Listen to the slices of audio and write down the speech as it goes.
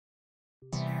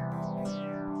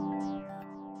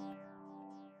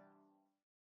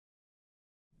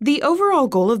The overall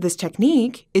goal of this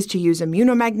technique is to use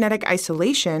immunomagnetic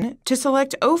isolation to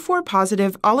select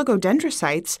O4-positive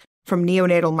oligodendrocytes from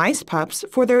neonatal mice pups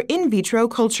for their in vitro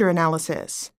culture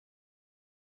analysis.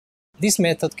 This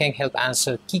method can help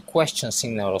answer key questions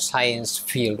in neuroscience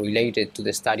field related to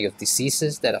the study of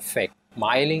diseases that affect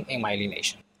myelin and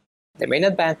myelination. The main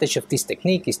advantage of this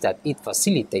technique is that it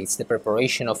facilitates the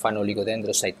preparation of an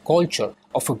oligodendrocyte culture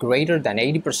of a greater than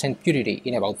 80% purity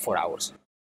in about 4 hours.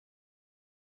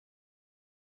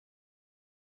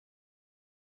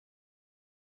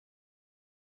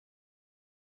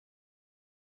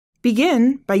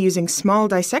 Begin by using small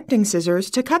dissecting scissors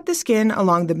to cut the skin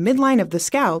along the midline of the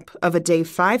scalp of a day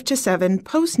 5 to 7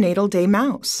 postnatal day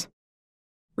mouse.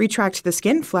 Retract the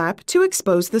skin flap to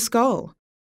expose the skull.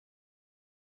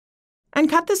 And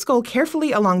cut the skull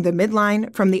carefully along the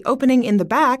midline from the opening in the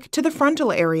back to the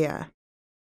frontal area.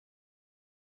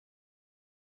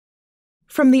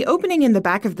 From the opening in the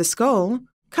back of the skull,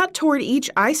 cut toward each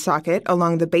eye socket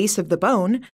along the base of the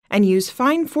bone and use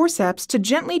fine forceps to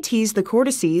gently tease the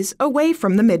cortices away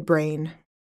from the midbrain.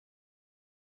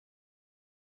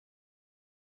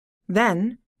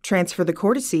 Then, transfer the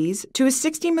cortices to a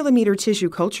 60 mm tissue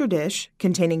culture dish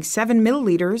containing 7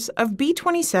 ml of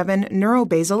B27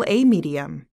 neurobasal A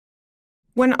medium.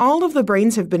 When all of the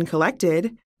brains have been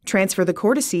collected, transfer the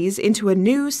cortices into a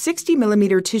new 60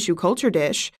 mm tissue culture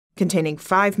dish containing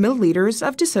 5 ml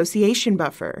of dissociation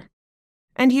buffer,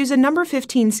 and use a number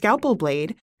 15 scalpel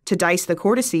blade to dice the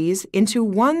cortices into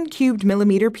 1 cubed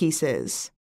millimeter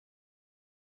pieces.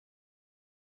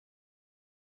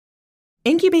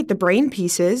 Incubate the brain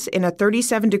pieces in a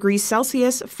 37 degrees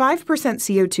Celsius 5%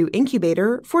 CO2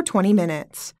 incubator for 20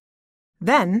 minutes.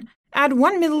 Then, add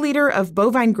 1 milliliter of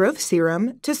bovine growth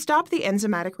serum to stop the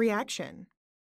enzymatic reaction.